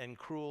and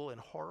cruel and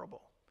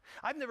horrible.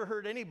 I've never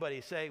heard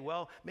anybody say,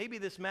 well, maybe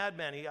this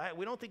madman,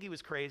 we don't think he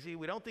was crazy,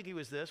 we don't think he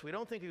was this, we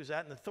don't think he was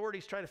that, and the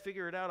authorities try to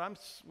figure it out. I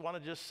want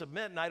to just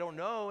submit, and I don't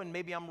know, and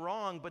maybe I'm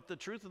wrong, but the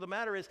truth of the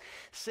matter is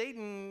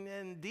Satan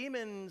and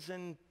demons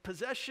and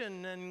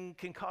possession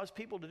can cause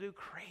people to do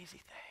crazy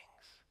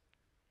things.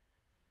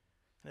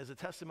 And as the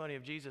testimony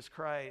of Jesus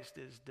Christ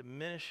is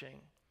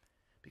diminishing,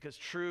 because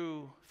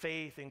true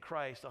faith in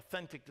Christ,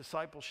 authentic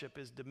discipleship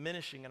is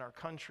diminishing in our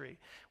country,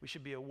 we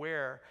should be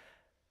aware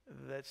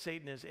that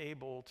Satan is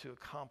able to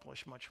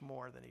accomplish much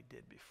more than he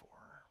did before.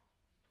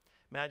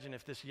 Imagine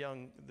if this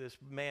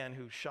man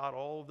who shot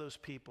all of those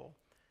people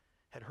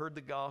had heard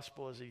the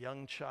gospel as a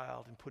young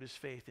child and put his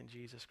faith in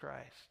Jesus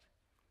Christ,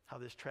 how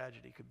this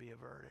tragedy could be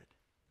averted.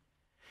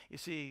 You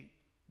see,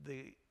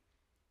 the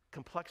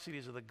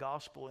complexities of the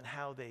gospel and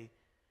how they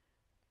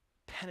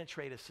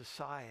penetrate a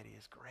society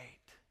is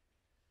great.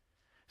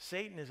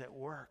 Satan is at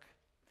work.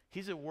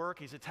 He's at work.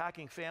 He's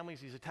attacking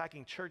families. He's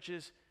attacking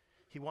churches.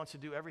 He wants to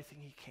do everything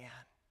he can.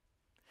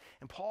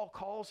 And Paul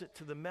calls it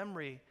to the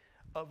memory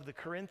of the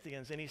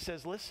Corinthians, and he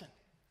says, listen,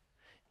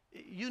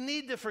 you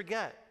need to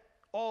forget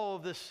all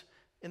of this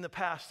in the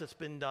past that's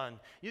been done.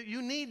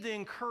 You need to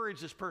encourage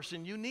this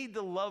person. You need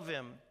to love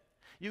him.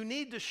 You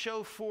need to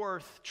show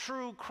forth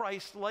true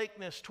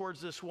Christ-likeness towards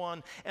this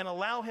one and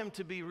allow him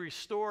to be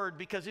restored,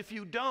 because if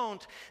you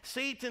don't,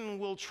 Satan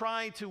will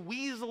try to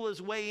weasel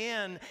his way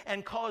in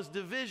and cause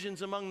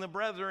divisions among the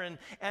brethren,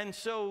 and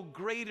so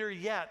greater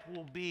yet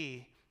will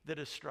be the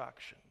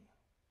destruction.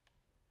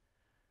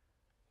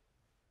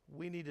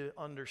 We need to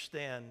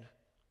understand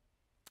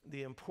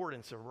the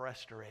importance of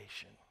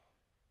restoration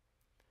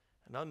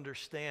and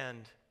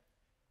understand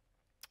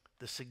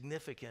the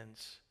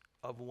significance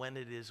of when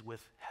it is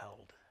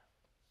withheld.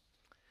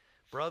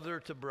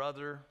 Brother to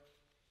brother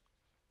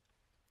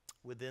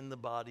within the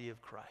body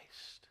of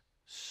Christ.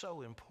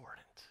 So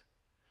important.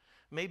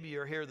 Maybe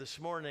you're here this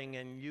morning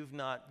and you've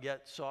not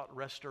yet sought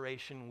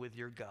restoration with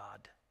your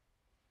God.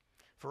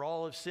 For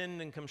all have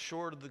sinned and come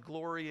short of the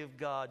glory of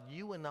God.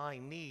 You and I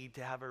need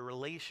to have a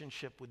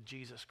relationship with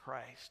Jesus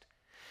Christ,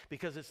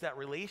 because it's that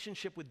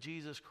relationship with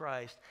Jesus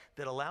Christ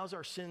that allows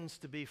our sins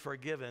to be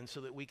forgiven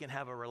so that we can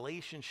have a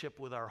relationship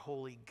with our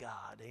holy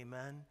God.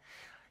 Amen?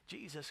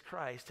 Jesus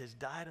Christ has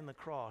died on the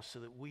cross so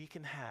that we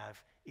can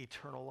have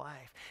eternal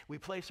life. We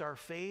place our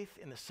faith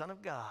in the Son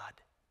of God,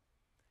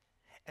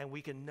 and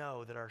we can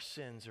know that our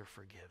sins are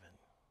forgiven.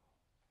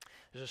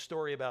 There's a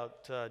story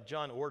about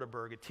John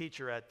Orteberg, a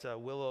teacher at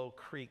Willow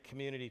Creek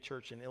Community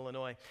Church in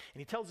Illinois. And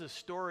he tells this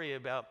story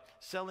about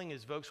selling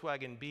his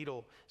Volkswagen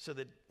Beetle so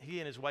that he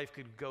and his wife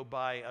could go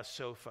buy a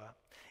sofa.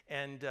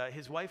 And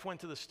his wife went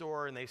to the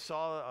store and they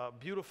saw a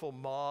beautiful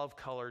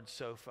mauve-colored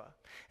sofa.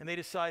 And they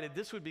decided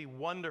this would be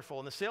wonderful.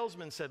 And the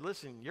salesman said,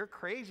 listen, you're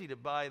crazy to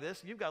buy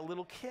this. You've got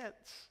little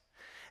kids.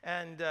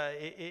 And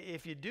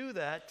if you do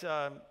that,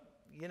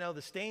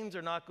 the stains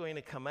are not going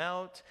to come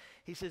out.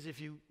 He says, if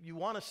you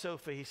want a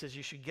sofa, he says,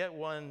 you should get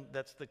one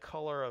that's the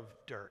color of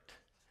dirt.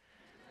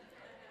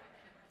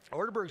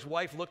 Orteberg's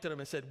wife looked at him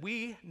and said,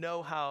 we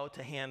know how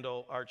to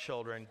handle our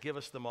children. Give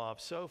us the mauve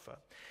sofa.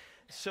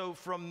 So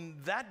from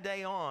that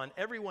day on,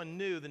 everyone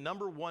knew the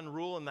number one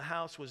rule in the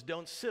house was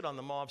don't sit on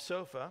the mauve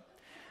sofa.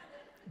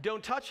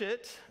 Don't touch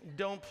it.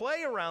 Don't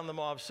play around the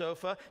mauve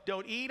sofa.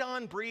 Don't eat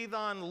on, breathe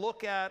on,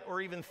 look at,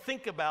 or even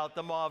think about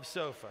the mauve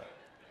sofa.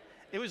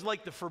 It was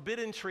like the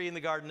forbidden tree in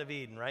the Garden of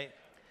Eden, right?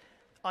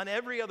 On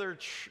every other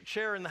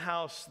chair in the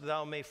house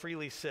thou may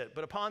freely sit,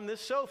 but upon this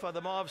sofa,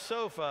 the mauve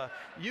sofa,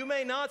 you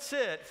may not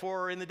sit,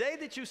 for in the day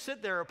that you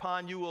sit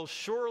thereupon, you will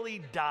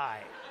surely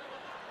die.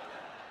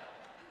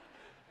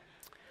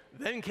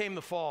 Then came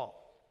the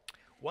fall.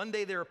 One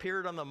day there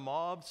appeared on the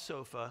mauve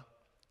sofa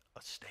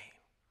a stain.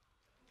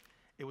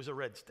 It was a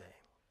red stain.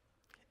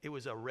 It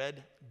was a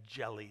red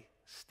jelly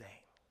stain.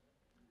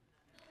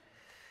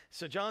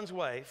 So John's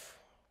wife,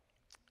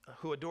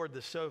 who adored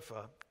the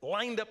sofa,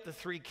 lined up the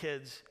three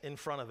kids in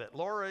front of it.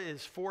 Laura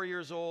is 4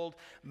 years old,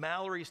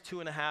 Mallory's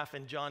 2.5,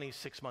 and Johnny's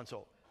 6 months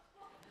old.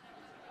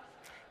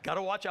 Got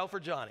to watch out for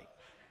Johnny.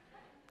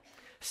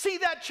 See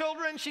that,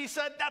 children? She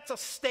said, that's a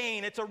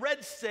stain. It's a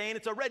red stain.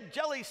 It's a red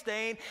jelly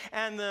stain.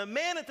 And the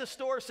man at the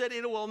store said,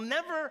 it will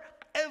never,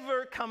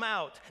 ever come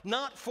out.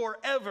 Not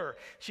forever.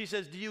 She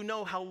says, do you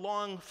know how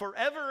long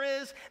forever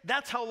is?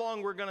 That's how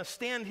long we're going to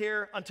stand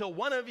here until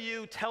one of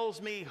you tells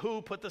me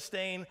who put the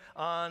stain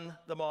on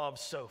the mauve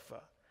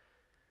sofa.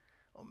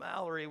 Well,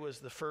 Mallory was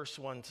the first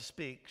one to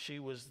speak. She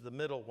was the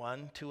middle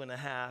one,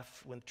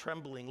 2.5. With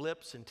trembling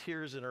lips and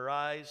tears in her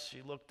eyes,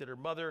 she looked at her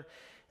mother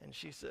and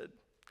she said,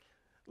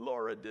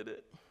 "Laura did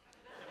it."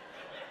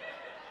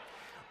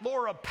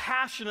 Laura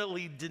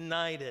passionately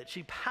denied it.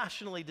 She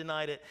passionately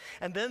denied it.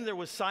 And then there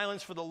was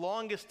silence for the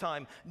longest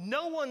time.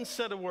 No one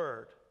said a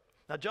word.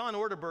 Now, John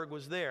Orderberg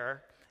was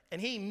there,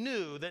 and he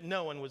knew that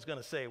no one was going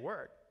to say a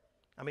word.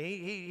 I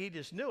mean, he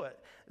just knew it.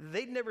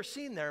 They'd never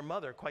seen their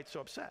mother quite so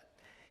upset.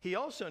 He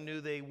also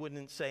knew they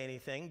wouldn't say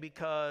anything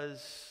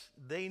because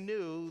they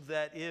knew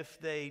that if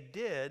they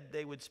did,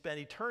 they would spend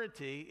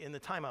eternity in the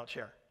timeout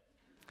chair.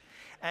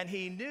 And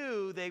he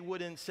knew they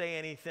wouldn't say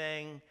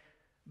anything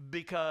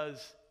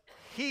because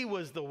he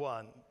was the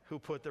one who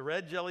put the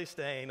red jelly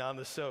stain on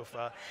the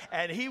sofa,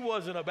 and he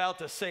wasn't about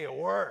to say a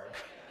word.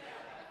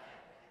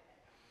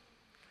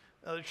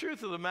 Now, the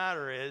truth of the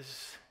matter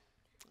is,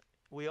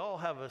 we all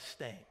have a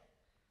stain.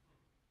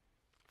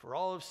 For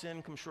all of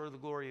sin come short of the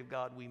glory of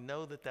God. We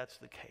know that that's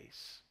the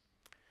case.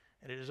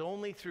 And it is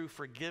only through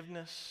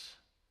forgiveness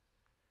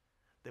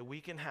that we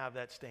can have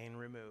that stain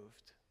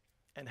removed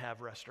and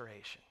have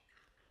restoration.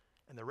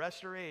 And the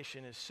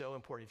restoration is so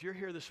important. If you're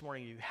here this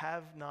morning, you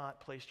have not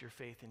placed your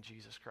faith in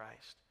Jesus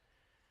Christ.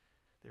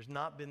 There's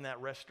not been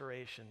that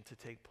restoration to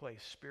take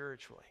place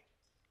spiritually.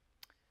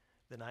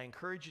 Then I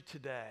encourage you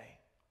today,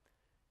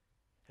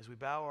 as we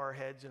bow our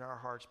heads and our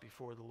hearts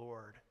before the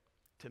Lord,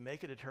 to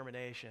make a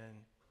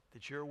determination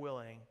that you're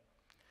willing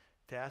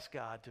to ask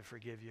God to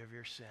forgive you of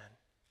your sin.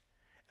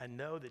 And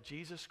know that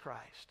Jesus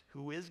Christ,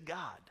 who is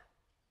God,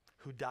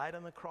 who died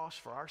on the cross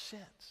for our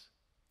sins,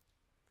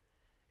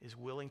 is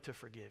willing to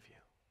forgive you.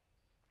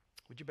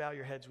 Would you bow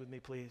your heads with me,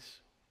 please?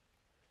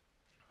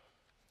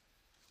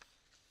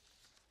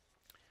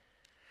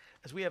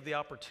 As we have the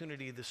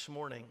opportunity this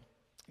morning,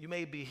 you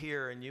may be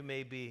here and you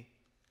may be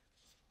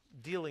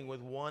dealing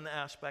with one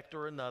aspect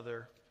or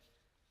another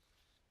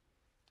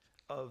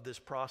of this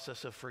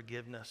process of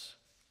forgiveness.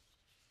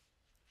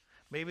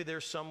 Maybe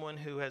there's someone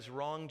who has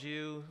wronged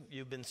you,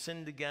 you've been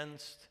sinned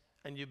against,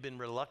 and you've been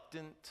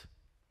reluctant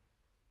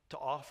to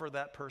offer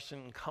that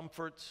person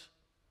comfort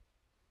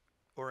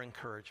or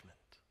encouragement.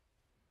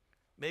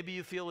 Maybe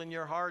you feel in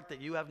your heart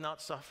that you have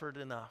not suffered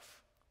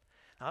enough.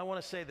 Now, I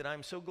want to say that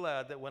I'm so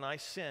glad that when I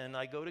sin,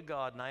 I go to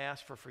God and I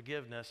ask for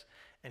forgiveness,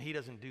 and He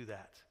doesn't do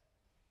that.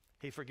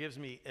 He forgives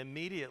me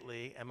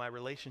immediately, and my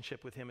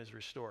relationship with Him is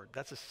restored.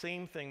 That's the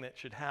same thing that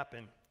should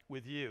happen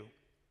with you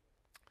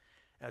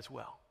as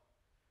well.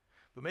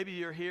 But maybe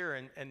you're here,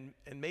 and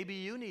maybe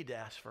you need to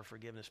ask for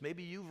forgiveness.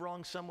 Maybe you've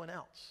wronged someone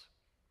else.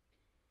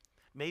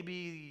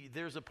 Maybe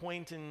there's a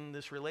point in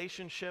this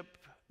relationship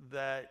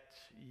that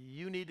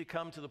you need to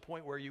come to the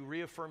point where you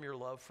reaffirm your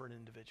love for an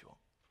individual.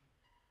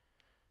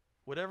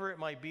 Whatever it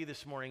might be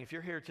this morning, if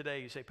you're here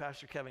today, you say,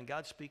 "Pastor Kevin,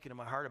 God's speaking to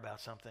my heart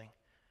about something.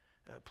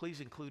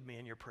 Please include me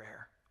in your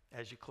prayer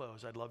as you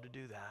close." I'd love to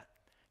do that.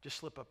 Just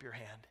slip up your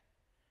hand.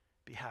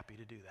 Be happy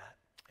to do that.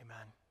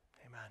 Amen.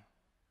 Amen.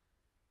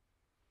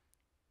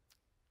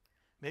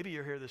 Maybe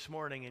you're here this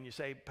morning and you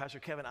say, "Pastor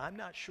Kevin, I'm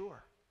not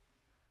sure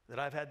that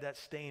I've had that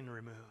stain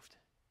removed.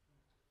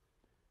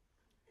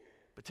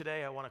 But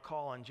today I want to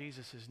call on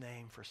Jesus'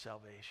 name for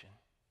salvation.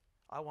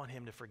 I want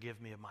Him to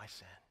forgive me of my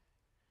sin.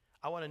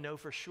 I want to know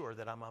for sure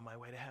that I'm on my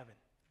way to heaven."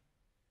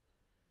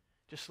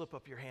 Just slip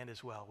up your hand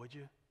as well, would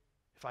you?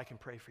 If I can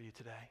pray for you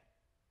today.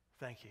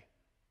 Thank you.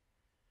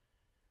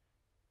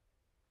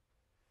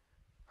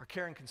 Our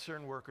care and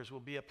concern workers will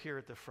be up here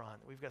at the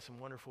front. We've got some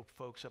wonderful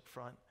folks up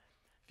front.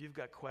 If you've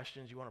got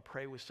questions, you want to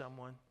pray with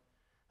someone,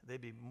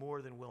 they'd be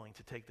more than willing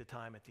to take the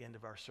time at the end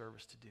of our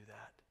service to do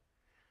that.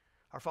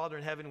 Our Father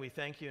in heaven, we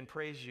thank you and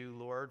praise you,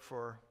 Lord,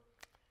 for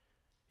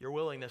your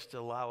willingness to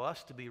allow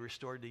us to be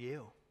restored to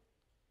you.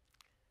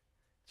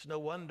 It's no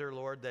wonder,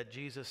 Lord, that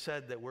Jesus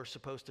said that we're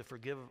supposed to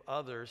forgive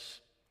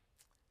others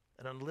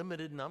an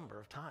unlimited number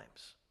of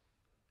times.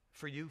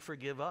 For you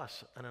forgive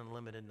us an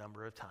unlimited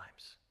number of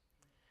times.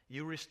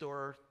 You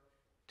restore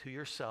to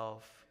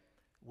yourself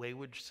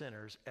wayward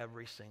sinners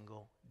every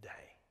single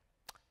day.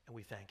 And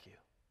we thank you.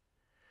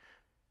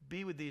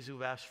 Be with these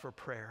who've asked for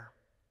prayer,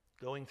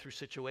 going through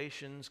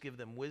situations, give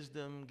them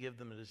wisdom, give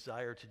them a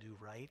desire to do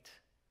right.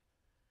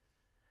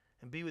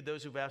 And be with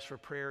those who've asked for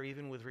prayer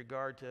even with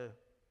regard to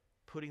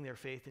putting their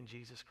faith in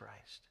Jesus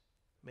Christ.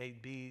 May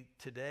it be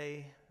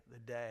today the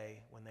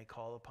day when they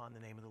call upon the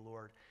name of the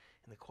Lord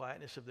in the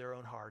quietness of their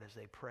own heart as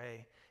they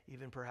pray,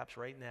 even perhaps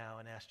right now,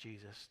 and ask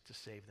Jesus to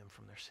save them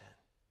from their sin.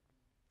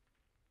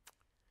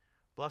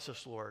 Bless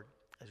us, Lord,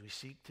 as we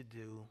seek to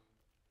do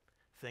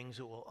things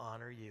that will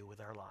honor you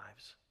with our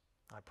lives.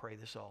 I pray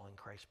this all in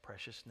Christ's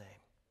precious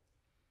name.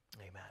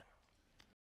 Amen.